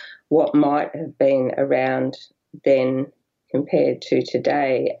between what might have been around then compared to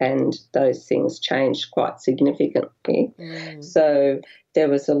today, and those things changed quite significantly. So there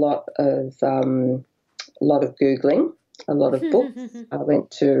was a lot of Googling, a lot of books. I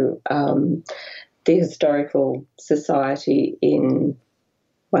went to the Historical Society in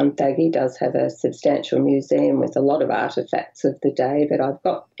Wonthaggi does have a substantial museum with a lot of artefacts of the day, but I've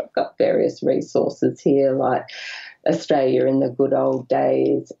got various resources here like Australia in the Good Old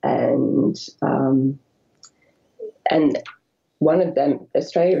Days, and one of them,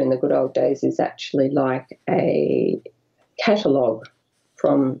 Australia in the Good Old Days, is actually like a catalogue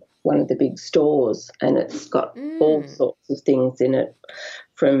from one of the big stores, and it's got all sorts of things in it,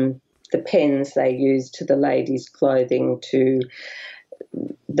 from the pens they use to the ladies' clothing to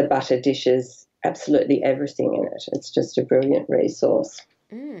the butter dishes, absolutely everything in it. It's just a brilliant resource.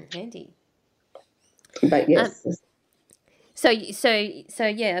 Handy. But yes. So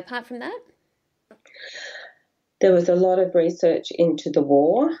yeah, apart from that? There was a lot of research into the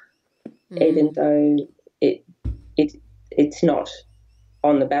war, even though it's not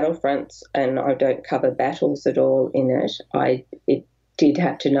on the battlefronts, and I don't cover battles at all in it. It did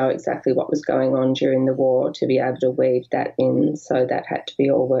have to know exactly what was going on during the war to be able to weave that in, so that had to be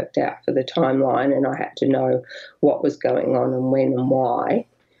all worked out for the timeline, and I had to know what was going on and when and why.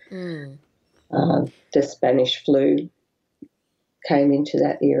 The Spanish flu came into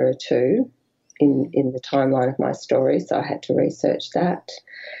that era too in the timeline of my story, so I had to research that.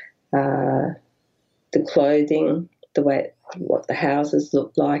 The clothing, what the houses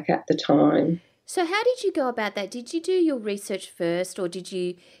looked like at the time. So how did you go about that? Did you do your research first, or did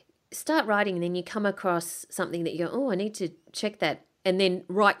you start writing and then you come across something that you go, oh, I need to check that, and then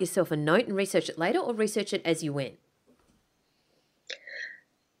write yourself a note and research it later, or research it as you went?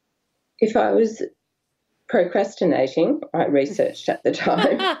 If I was procrastinating, I researched at the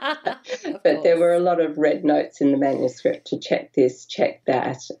time, but there were a lot of red notes in the manuscript to check this, check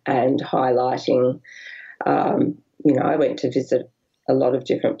that, and highlighting. I went to visit a lot of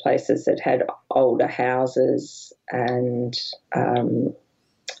different places that had older houses, and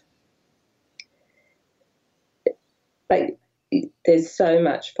there's so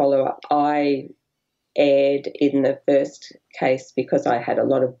much follow-up. I erred in the first case because I had a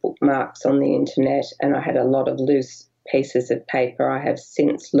lot of bookmarks on the internet and I had a lot of loose pieces of paper. I have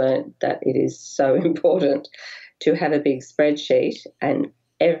since learnt that it is so important to have a big spreadsheet and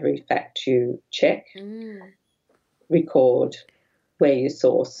every fact you check, record where your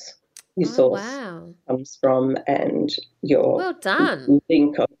source comes from and your well done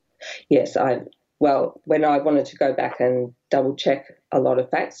link. Yes, when I wanted to go back and double check a lot of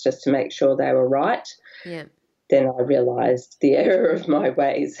facts just to make sure they were right, then I realised the error of my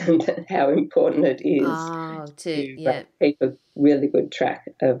ways and how important it is to keep a really good track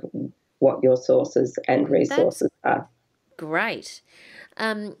of what your sources and resources are. Great.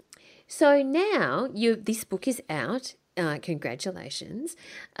 So now this book is out. Congratulations.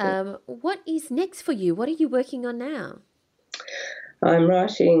 What is next for you? What are you working on now? I'm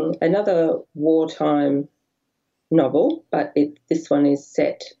writing another wartime novel, but this one is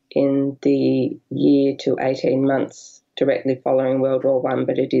set in the year to 18 months directly following World War I,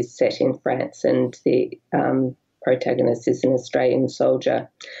 but it is set in France, and the protagonist is an Australian soldier.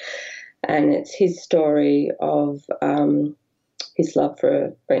 And it's his story of his love for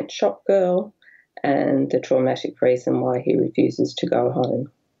a French shop girl and the traumatic reason why he refuses to go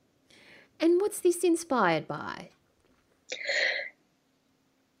home. And what's this inspired by?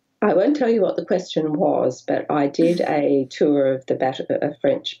 I won't tell you what the question was, but I did a tour of the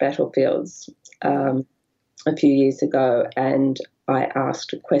French battlefields a few years ago, and I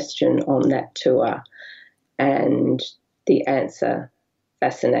asked a question on that tour, and the answer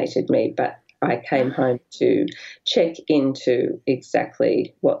fascinated me, but I came home to check into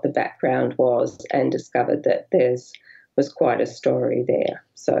exactly what the background was and discovered that was quite a story there.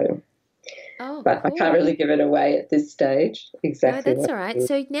 So... but cool. I can't really give it away at this stage. Exactly. No, that's all right.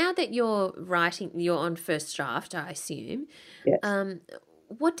 So now that you're writing, you're on first draft, I assume. Yes.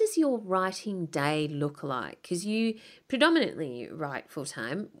 What does your writing day look like? Because you predominantly write full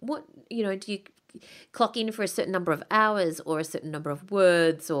time. Do you clock in for a certain number of hours or a certain number of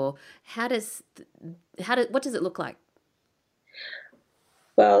words, or what does it look like?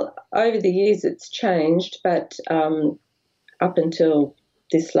 Well, over the years it's changed, but up until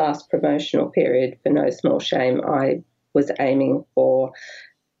this last promotional period for No Small Shame, I was aiming for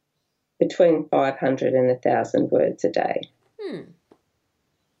between 500 and 1,000 words a day.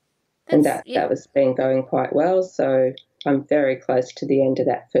 And that was been going quite well, so I'm very close to the end of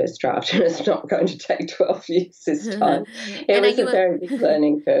that first draft, and it's not going to take 12 years this time. It was a very big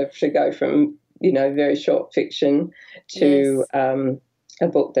learning curve to go from, very short fiction to a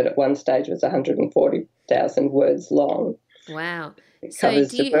book that at one stage was 140,000 words long. Wow. It covers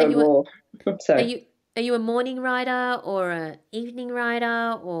the World War. Are you a morning writer or an evening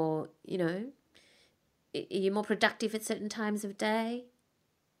writer, or, are you more productive at certain times of day?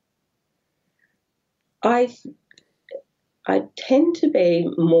 I tend to be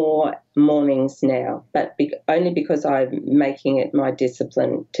more mornings now, but only because I'm making it my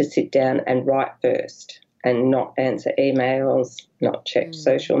discipline to sit down and write first and not answer emails, not check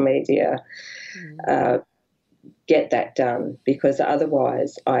social media, get that done, because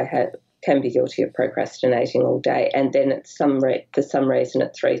otherwise I can be guilty of procrastinating all day, and then for some reason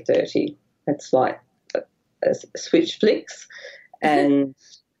at 3:30 it's like a switch flicks and,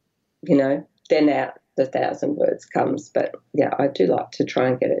 then out the 1,000 words comes. But, I do like to try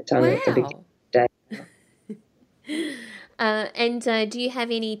and get it done at the beginning of the day. And do you have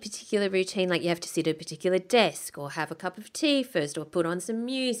any particular routine, like you have to sit at a particular desk or have a cup of tea first or put on some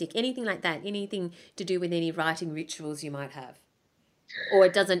music, anything like that, anything to do with any writing rituals you might have? Or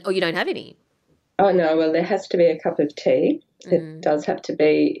you don't have any? Oh, no, well, there has to be a cup of tea. It does have to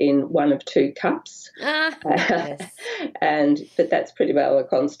be in one of 2 cups. Yes. But that's pretty well a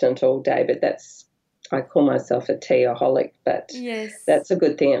constant all day, but that's I call myself a teaholic, but Yes. that's a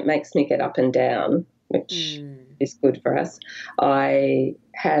good thing. It makes me get up and down, which is good for us. I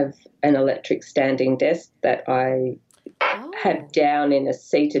have an electric standing desk that I have down in a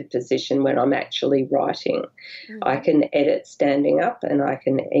seated position when I'm actually writing. I can edit standing up and I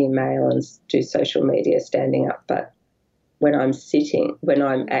can email and do social media standing up, but when I'm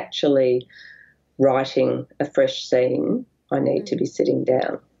actually writing a fresh scene, I need to be sitting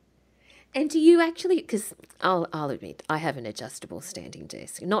down. And do you actually, because I'll admit, I have an adjustable standing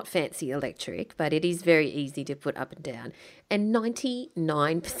desk, not fancy electric, but it is very easy to put up and down. And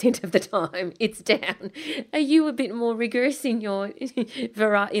 99% of the time it's down. Are you a bit more rigorous in your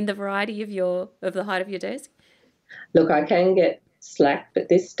in the variety of the height of your desk? Look, I can get slack, but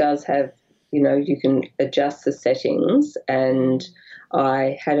this does have, you can adjust the settings, and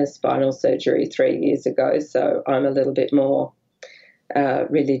I had a spinal surgery 3 years ago, so I'm a little bit more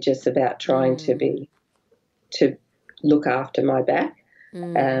religious about trying to look after my back,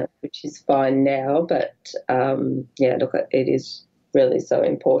 which is fine now. But look, it is really so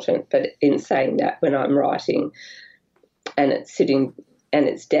important. But in saying that, when I'm writing and it's sitting and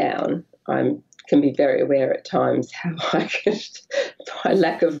it's down, I can be very aware at times how my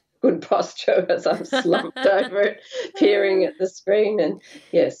lack of good posture as I'm slumped over it, peering at the screen. And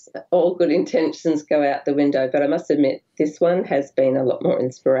yes, all good intentions go out the window. But I must admit, this one has been a lot more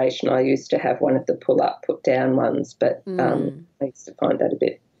inspirational. I used to have one of the pull-up, put-down ones, but I used to find that a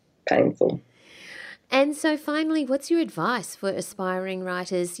bit painful. And so finally, what's your advice for aspiring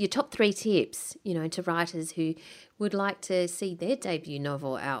writers, your top 3 tips, to writers who would like to see their debut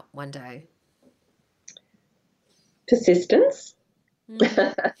novel out one day? Persistence.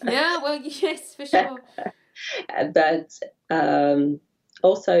 Yeah, well, yes, for sure. But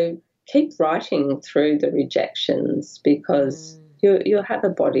also keep writing through the rejections, because you'll have a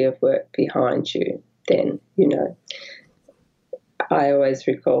body of work behind you then, I always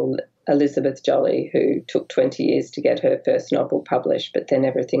recall Elizabeth Jolley, who took 20 years to get her first novel published, but then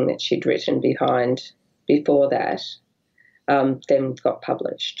everything that she'd written before that then got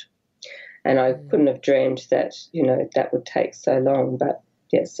published. And I couldn't have dreamed that, that would take so long. But,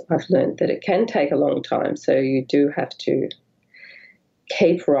 yes, I've learned that it can take a long time. So you do have to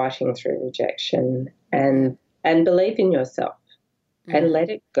keep writing through rejection and believe in yourself and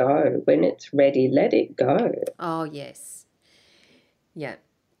let it go. When it's ready, let it go. Oh, yes. Yeah.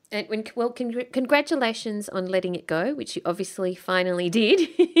 And congratulations on letting it go, which you obviously finally did.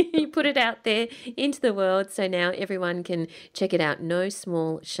 You put it out there into the world, so now everyone can check it out. No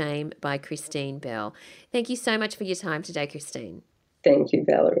Small Shame by Christine Bell. Thank you so much for your time today, Christine. Thank you,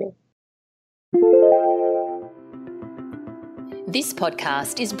 Valerie. This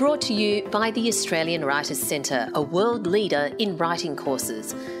podcast is brought to you by the Australian Writers Centre, a world leader in writing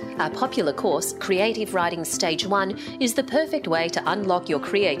courses. Our popular course, Creative Writing Stage 1, is the perfect way to unlock your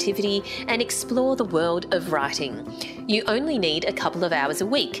creativity and explore the world of writing. You only need a couple of hours a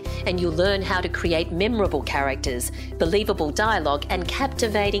week, and you'll learn how to create memorable characters, believable dialogue, and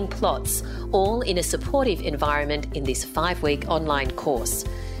captivating plots, all in a supportive environment in this 5-week online course.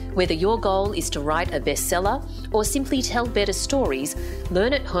 Whether your goal is to write a bestseller or simply tell better stories,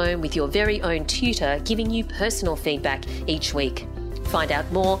 learn at home with your very own tutor giving you personal feedback each week. Find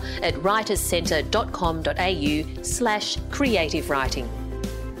out more at writerscentre.com.au/creative writing.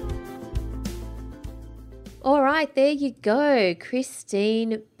 All right, there you go,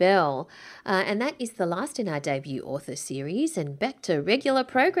 Christine Bell. And that is the last in our debut author series, and back to regular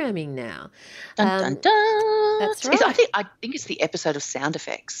programming now. Dun, dun, dun. That's right. I think it's the episode of sound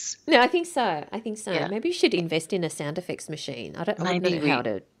effects. No, I think so. Yeah. Maybe we should invest in a sound effects machine. I don't know how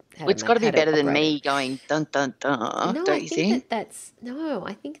to it's got to be better than me going dun dun dun. No, don't you think? I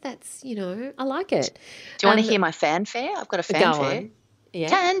think that's I like it. Do you want to hear my fanfare? I've got a fanfare. Go on. Yeah.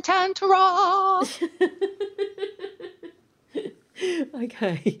 Tan tan ta-ra.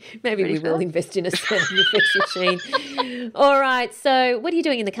 Okay, maybe we will invest in a sound effects machine. All right, so what are you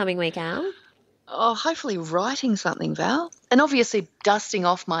doing in the coming week, Al? Oh, hopefully writing something, Val, and obviously dusting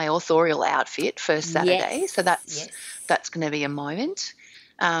off my authorial outfit for Saturday. Yes. So that's going to be a moment.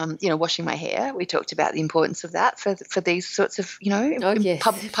 Washing my hair. We talked about the importance of that for these sorts of,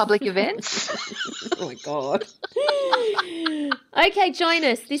 public events. Oh, my God. Okay, join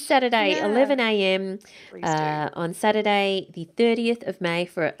us this Saturday, 11 a.m. On Saturday, the 30th of May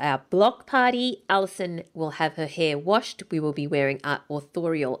for our block party. Alison will have her hair washed. We will be wearing our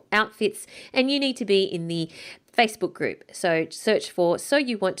authorial outfits, and you need to be in the Facebook group. So search for So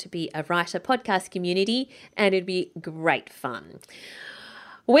You Want to Be a Writer podcast community, and it'd be great fun.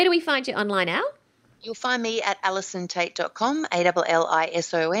 Where do we find you online, Al? You'll find me at AllisonTait.com,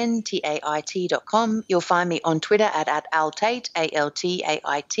 ALLISONTAIT.com. You'll find me on Twitter at altait,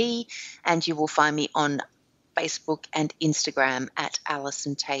 ALTAIT, and you will find me on Facebook and Instagram at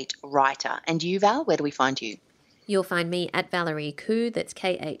Allison Tait Writer. And you, Val, where do we find you? You'll find me at Valerie Khoo, that's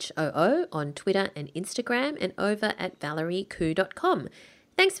KHOO, on Twitter and Instagram, and over at valeriekhoo.com.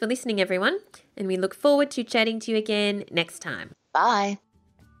 Thanks for listening, everyone, and we look forward to chatting to you again next time. Bye.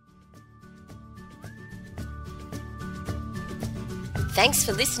 Thanks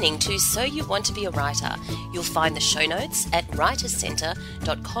for listening to So You Want to Be a Writer. You'll find the show notes at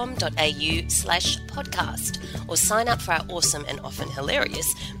writerscentre.com.au/podcast, or sign up for our awesome and often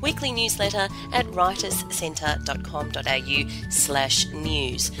hilarious weekly newsletter at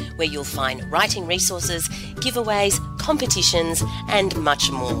writerscentre.com.au/news, where you'll find writing resources, giveaways, competitions, and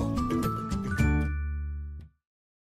much more.